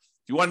future.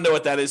 If you want to know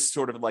what that is,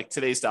 sort of like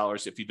today's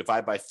dollars, if you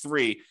divide by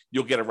 3,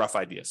 you'll get a rough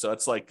idea. So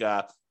it's like,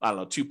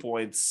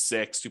 2.6,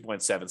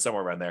 2.7,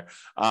 somewhere around there,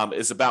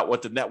 is about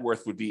what the net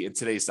worth would be in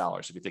today's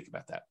dollars, if you think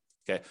about that.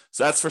 Okay.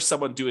 So that's for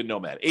someone doing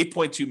Nomad.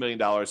 $8.2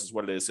 million is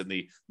what it is in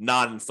the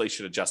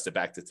non-inflation adjusted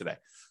back to today.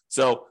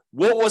 So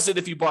what was it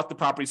if you bought the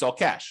properties all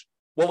cash?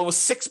 Well, it was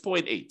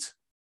 6.8,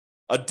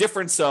 a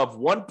difference of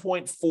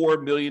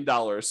 $1.4 million.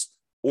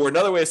 Or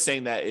another way of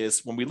saying that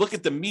is when we look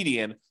at the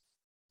median,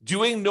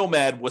 doing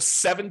Nomad was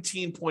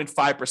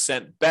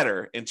 17.5%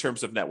 better in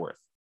terms of net worth.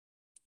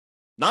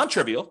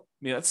 Non-trivial.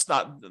 That's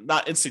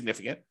not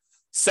insignificant.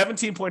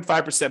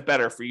 17.5%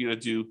 better for you to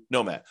do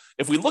Nomad.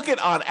 If we look at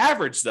on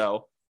average,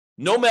 though,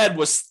 Nomad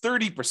was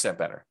 30%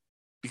 better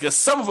because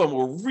some of them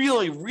were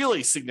really,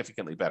 really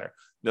significantly better.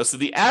 So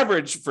the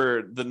average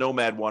for the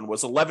Nomad one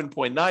was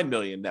 11.9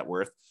 million net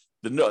worth.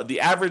 The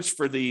average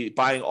for the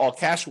buying all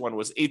cash one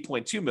was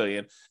 8.2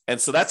 million.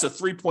 And so that's a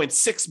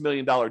 $3.6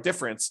 million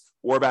difference,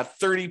 or about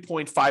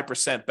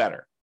 30.5%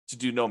 better to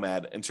do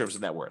Nomad in terms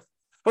of net worth.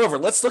 However,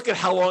 let's look at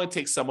how long it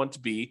takes someone to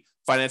be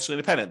financially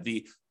independent,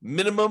 the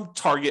minimum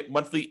target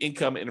monthly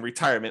income in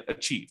retirement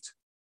achieved.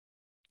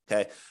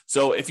 Okay.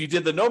 So if you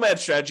did the Nomad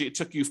strategy, it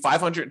took you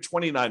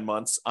 529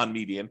 months on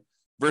median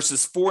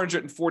versus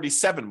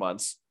 447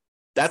 months.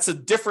 That's a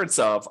difference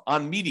of,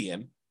 on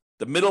median,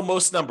 the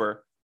middlemost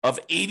number, of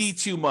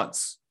 82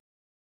 months.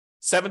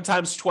 7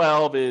 times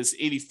 12 is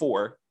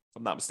 84, if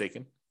I'm not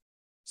mistaken.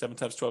 7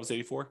 times 12 is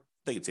 84. I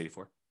think it's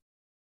 84.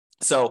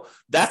 So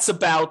that's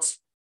about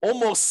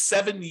almost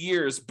 7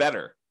 years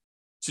better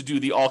to do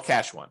the all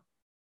cash one.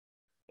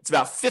 It's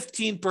about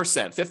 15%,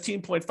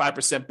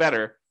 15.5%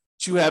 better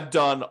to have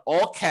done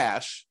all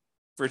cash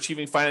for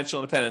achieving financial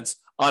independence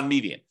on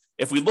median.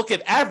 If we look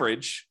at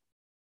average,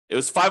 it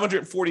was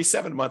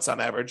 547 months on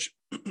average,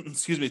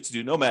 to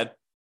do Nomad,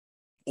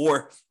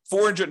 or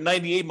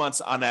 498 months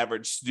on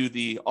average to do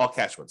the all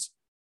cash ones.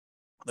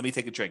 Let me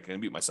take a drink. I'm going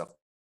to mute myself.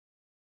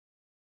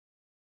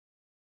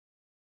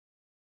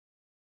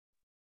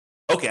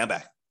 Okay, I'm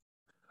back.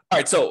 All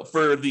right, so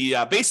for the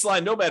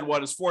baseline Nomad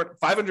one is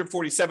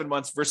 547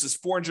 months versus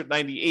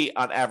 498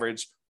 on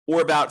average,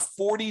 or about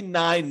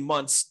 49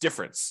 months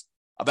difference.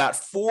 About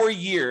 4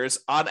 years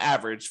on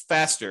average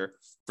faster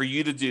for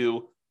you to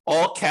do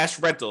all cash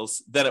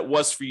rentals than it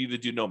was for you to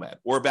do Nomad,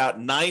 or about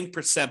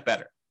 9%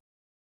 better.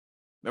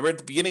 Remember at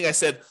the beginning, I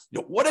said,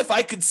 what if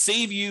I could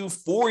save you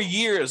 4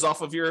 years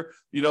off of your,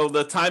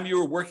 the time you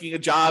were working a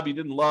job you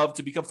didn't love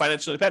to become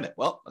financially independent?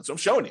 Well, that's what I'm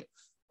showing you.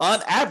 On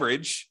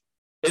average,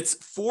 It's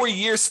 4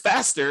 years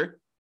faster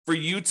for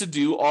you to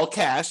do all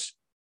cash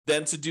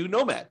than to do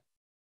Nomad.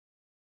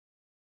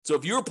 So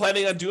if you were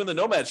planning on doing the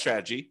Nomad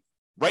strategy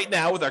right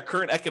now with our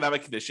current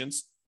economic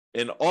conditions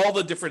in all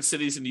the different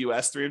cities in the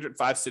US,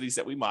 305 cities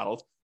that we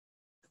modeled,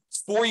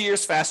 it's 4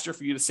 years faster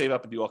for you to save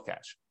up and do all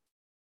cash.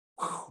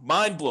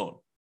 Mind blown.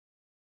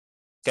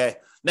 Okay.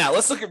 Now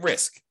let's look at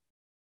risk.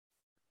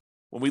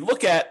 When we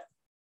look at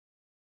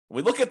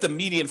the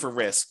median for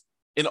risk,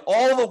 in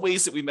all the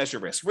ways that we measure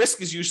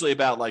risk is usually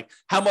about like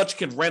how much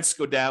can rents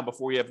go down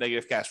before you have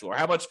negative cash flow, or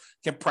how much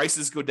can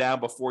prices go down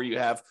before you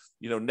have,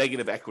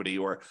 negative equity,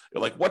 or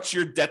like what's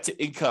your debt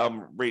to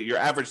income rate, your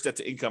average debt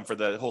to income for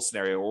the whole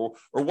scenario, or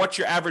what's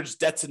your average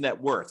debt to net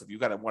worth. If you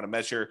kind of want to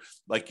measure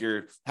like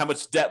how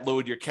much debt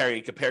load you're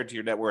carrying compared to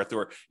your net worth,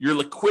 or your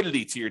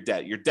liquidity to your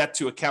debt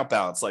to account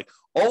balance, like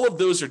all of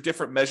those are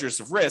different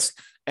measures of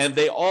risk. And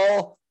a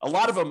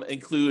lot of them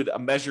include a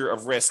measure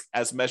of risk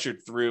as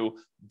measured through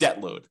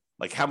debt load,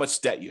 like how much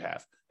debt you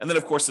have. And then,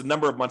 of course, the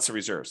number of months of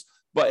reserves.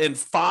 But in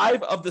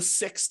 5 of the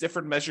 6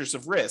 different measures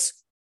of risk,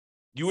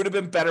 you would have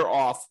been better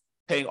off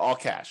paying all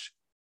cash.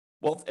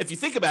 Well, if you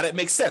think about it, it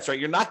makes sense, right?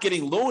 You're not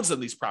getting loans on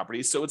these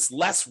properties, so it's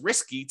less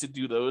risky to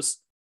do those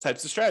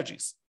types of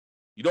strategies.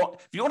 If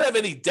you don't have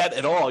any debt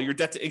at all, your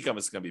debt to income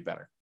is going to be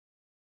better,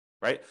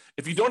 right?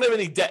 If you don't have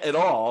any debt at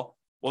all,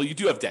 well, you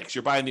do have debt because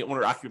you're buying the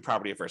owner-occupied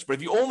property at first. But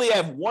if you only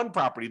have one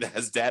property that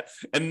has debt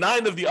and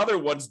 9 of the other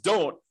ones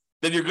don't,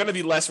 then you're going to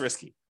be less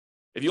risky.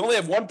 If you only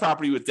have one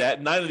property with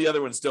debt, 9 of the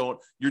other ones don't,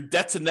 your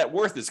debt to net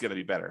worth is going to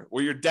be better,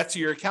 or your debt to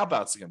your account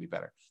balance is going to be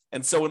better.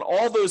 And so in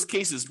all those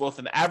cases, both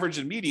in average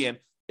and median,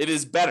 it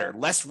is better,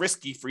 less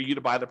risky for you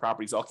to buy the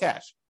properties all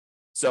cash.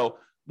 So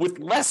with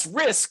less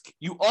risk,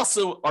 you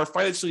also are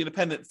financially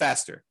independent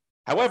faster.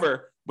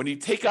 However, when you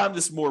take on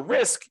this more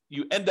risk,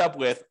 you end up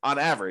with, on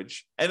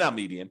average and on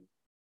median,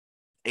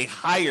 a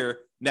higher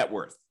net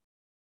worth.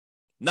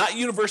 Not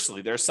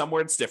universally. There's some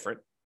where it's different,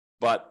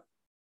 but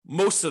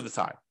most of the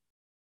time.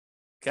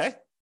 Okay?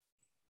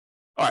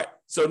 All right.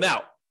 So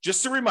now,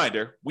 just a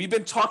reminder, we've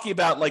been talking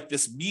about like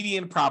this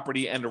median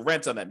property and the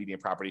rent on that median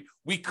property.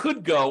 We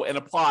could go and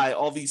apply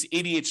all these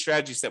 88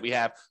 strategies that we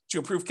have to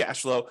improve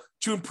cash flow,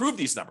 to improve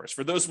these numbers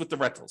for those with the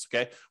rentals,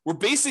 okay? We're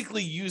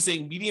basically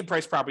using median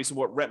price properties and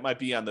what rent might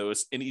be on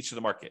those in each of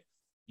the market.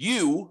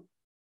 You,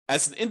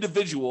 as an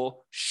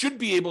individual, should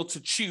be able to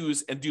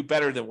choose and do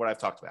better than what I've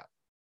talked about.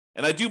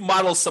 And I do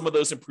model some of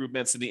those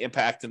improvements and the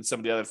impact and some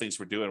of the other things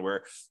we're doing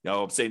where,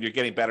 I'm saying you're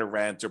getting better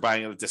rent or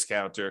buying at a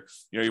discount, or,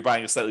 you're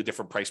buying a slightly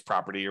different price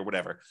property or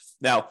whatever.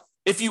 Now,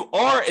 if you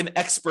are an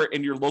expert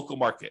in your local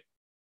market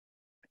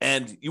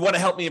and you want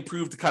to help me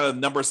improve the kind of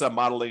numbers I'm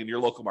modeling in your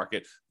local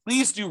market,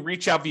 please do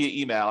reach out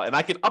via email and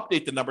I can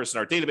update the numbers in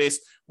our database,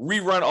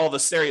 rerun all the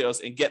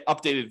scenarios, and get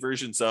updated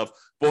versions of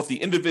both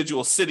the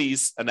individual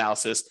cities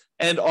analysis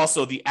and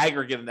also the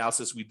aggregate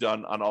analysis we've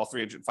done on all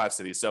 305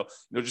 cities. So,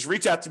 just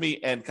reach out to me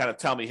and kind of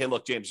tell me, hey,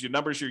 look, James, your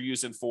numbers you're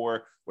using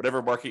for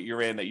whatever market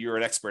you're in that you're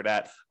an expert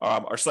at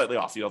are slightly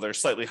off. They're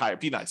slightly higher.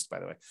 Be nice,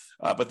 by the way,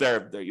 but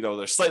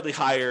they're slightly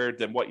higher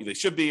than what they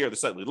should be, or they're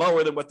slightly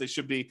lower than what they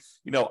should be.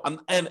 I'm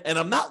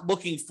not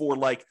looking for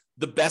like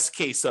the best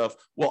case of,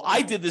 well,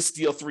 I did this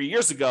deal 3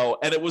 years ago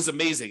and it was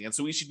amazing, and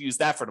so we should use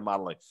that for the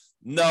modeling.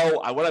 No,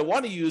 what I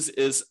want to use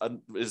is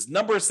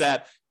numbers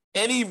that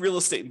any real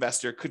estate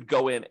investor could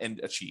go in and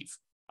achieve.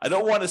 I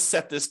don't want to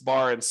set this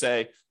bar and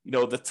say,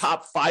 the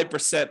top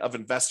 5% of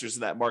investors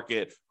in that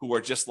market who are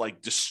just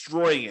like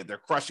destroying it, they're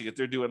crushing it,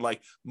 they're doing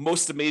like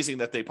most amazing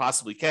that they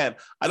possibly can.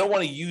 I don't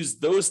want to use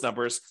those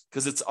numbers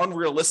because it's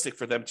unrealistic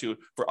for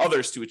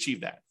others to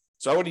achieve that.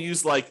 So I want to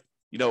use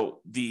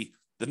the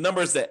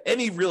numbers that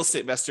any real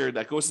estate investor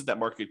that goes to that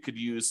market could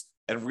use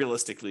and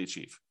realistically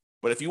achieve.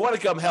 But if you want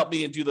to come help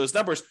me and do those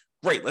numbers,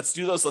 great, let's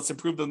do those. Let's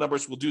improve the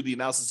numbers. We'll do the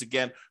analysis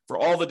again for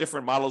all the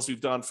different models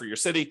we've done for your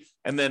city.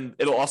 And then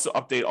it'll also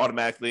update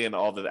automatically and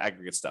all the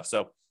aggregate stuff.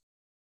 So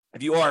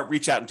if you are,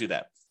 reach out and do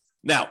that.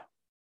 Now,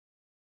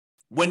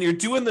 when you're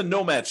doing the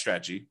Nomad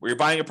strategy, where you're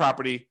buying a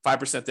property,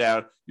 5%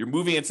 down, you're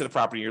moving into the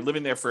property, you're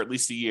living there for at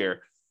least a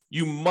year,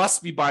 you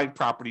must be buying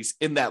properties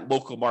in that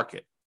local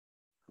market.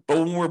 But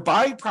when we're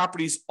buying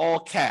properties all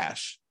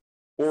cash,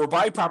 or we're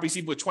buying properties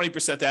even with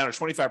 20% down or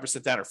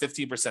 25% down or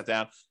 15%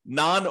 down,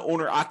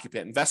 non-owner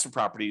occupant investment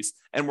properties,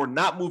 and we're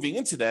not moving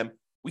into them,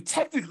 we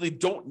technically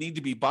don't need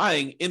to be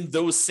buying in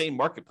those same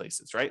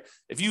marketplaces, right?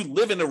 If you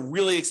live in a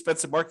really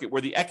expensive market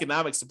where the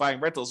economics of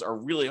buying rentals are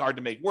really hard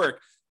to make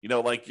work,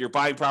 like you're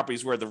buying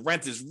properties where the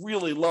rent is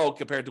really low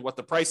compared to what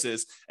the price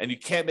is, and you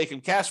can't make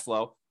them cash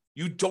flow,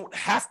 you don't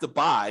have to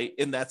buy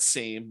in that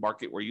same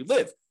market where you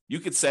live. You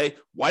could say,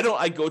 why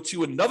don't I go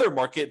to another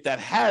market that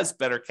has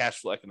better cash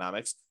flow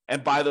economics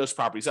and buy those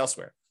properties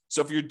elsewhere?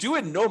 So if you're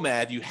doing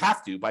Nomad, you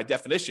have to, by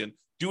definition,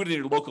 do it in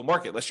your local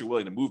market, unless you're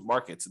willing to move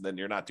markets, and then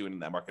you're not doing it in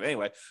that market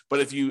anyway.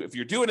 But if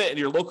you're doing it in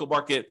your local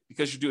market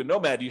because you're doing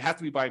Nomad, you have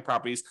to be buying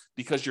properties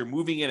because you're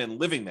moving in and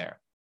living there.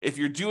 If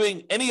you're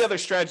doing any other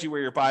strategy where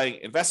you're buying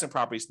investment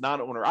properties,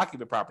 non-owner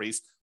occupant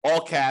properties,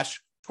 all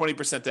cash,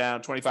 20%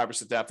 down,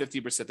 25% down,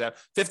 15% down,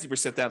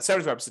 50% down,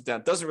 75%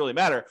 down, doesn't really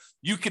matter.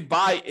 You can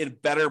buy in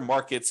better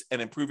markets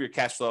and improve your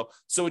cash flow.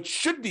 So it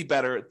should be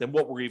better than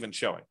what we're even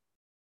showing.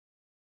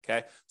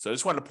 Okay. So I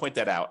just wanted to point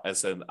that out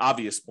as an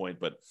obvious point,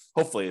 but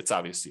hopefully it's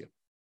obvious to you.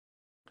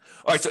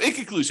 All right. So in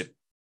conclusion,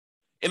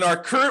 in our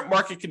current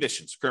market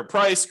conditions, current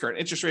price, current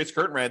interest rates,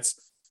 current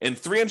rents in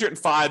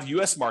 305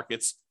 US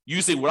markets,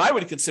 using what I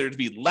would consider to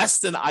be less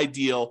than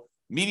ideal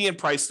median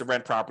price to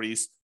rent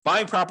properties,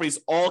 buying properties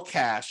all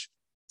cash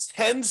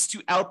tends to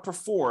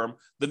outperform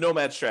the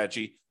Nomad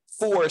strategy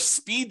for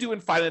speed to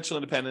financial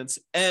independence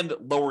and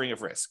lowering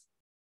of risk.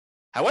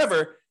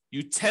 However,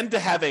 you tend to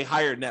have a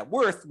higher net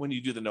worth when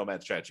you do the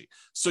Nomad strategy.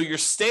 So your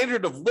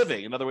standard of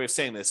living, another way of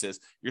saying this is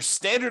your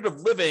standard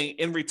of living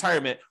in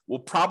retirement will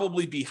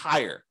probably be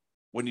higher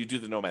when you do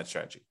the Nomad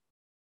strategy.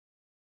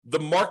 The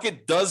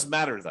market does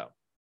matter though.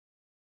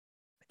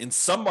 In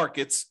some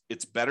markets,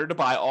 it's better to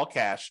buy all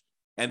cash,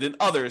 and in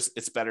others,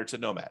 it's better to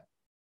Nomad.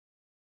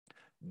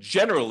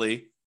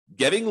 Generally,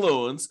 getting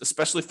loans,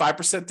 especially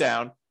 5%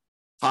 down,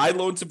 high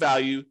loan to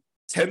value,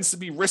 tends to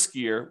be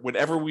riskier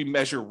whenever we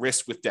measure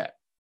risk with debt.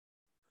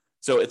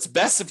 So it's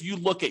best if you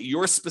look at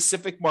your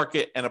specific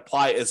market and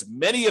apply as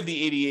many of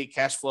the 88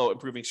 cash flow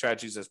improving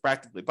strategies as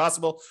practically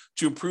possible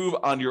to improve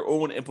on your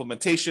own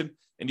implementation.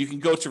 And you can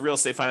go to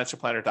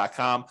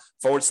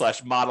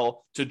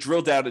realestatefinancialplanner.com/model to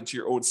drill down into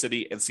your own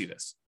city and see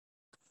this.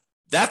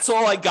 That's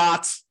all I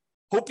got.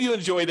 Hope you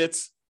enjoyed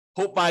it.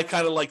 Hope my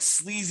kind of like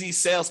sleazy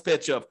sales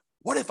pitch of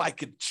what if I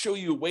could show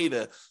you a way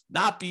to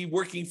not be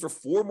working for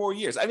 4 more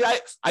years? I mean,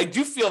 I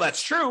do feel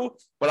that's true,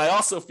 but I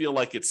also feel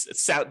like it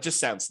just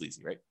sounds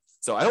sleazy, right?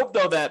 So I hope,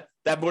 though, that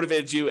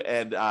motivated you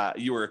and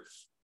you were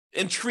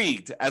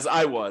intrigued, as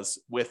I was,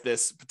 with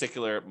this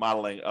particular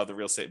modeling of the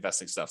real estate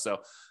investing stuff.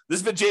 So this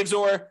has been James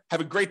Orr.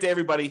 Have a great day,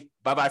 everybody.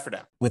 Bye-bye for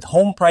now. With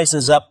home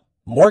prices up,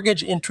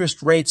 mortgage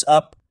interest rates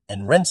up,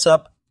 and rents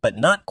up, but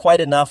not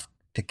quite enough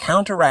to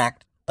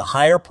counteract the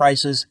higher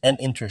prices and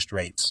interest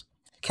rates.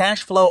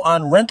 Cash flow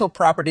on rental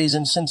properties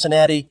in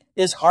Cincinnati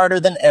is harder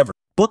than ever.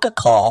 Book a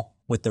call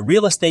with the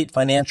Real Estate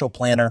Financial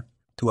Planner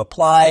to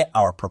apply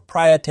our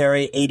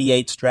proprietary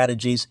 88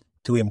 strategies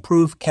to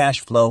improve cash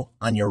flow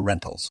on your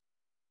rentals.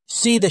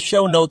 See the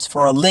show notes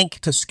for a link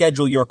to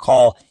schedule your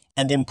call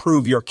and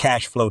improve your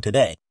cash flow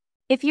today.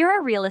 If you're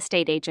a real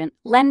estate agent,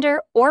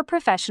 lender, or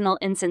professional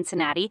in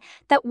Cincinnati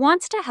that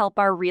wants to help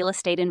our real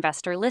estate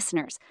investor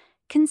listeners,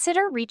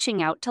 consider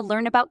reaching out to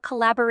learn about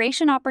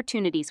collaboration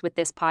opportunities with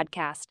this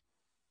podcast.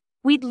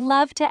 We'd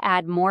love to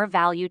add more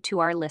value to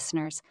our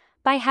listeners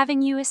by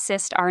having you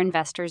assist our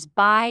investors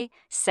buy,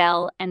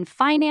 sell, and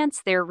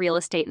finance their real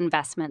estate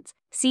investments.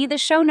 See the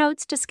show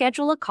notes to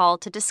schedule a call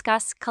to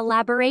discuss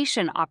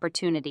collaboration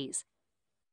opportunities.